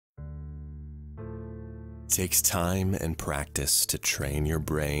takes time and practice to train your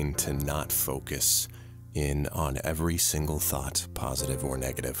brain to not focus in on every single thought, positive or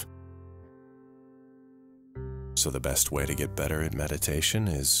negative. So the best way to get better at meditation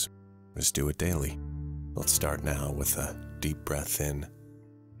is do it daily. Let's start now with a deep breath in.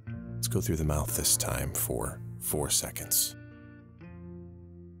 Let's go through the mouth this time for 4 seconds.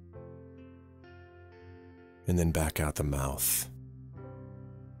 And then back out the mouth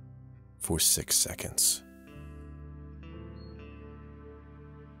for 6 seconds.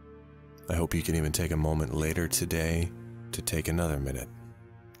 I hope you can even take a moment later today to take another minute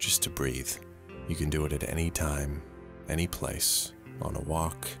just to breathe. You can do it at any time, any place, on a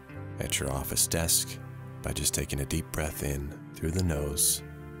walk, at your office desk, by just taking a deep breath in through the nose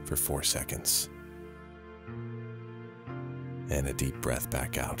for 4 seconds. And a deep breath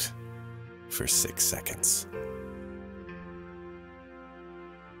back out for 6 seconds.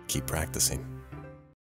 Keep practicing.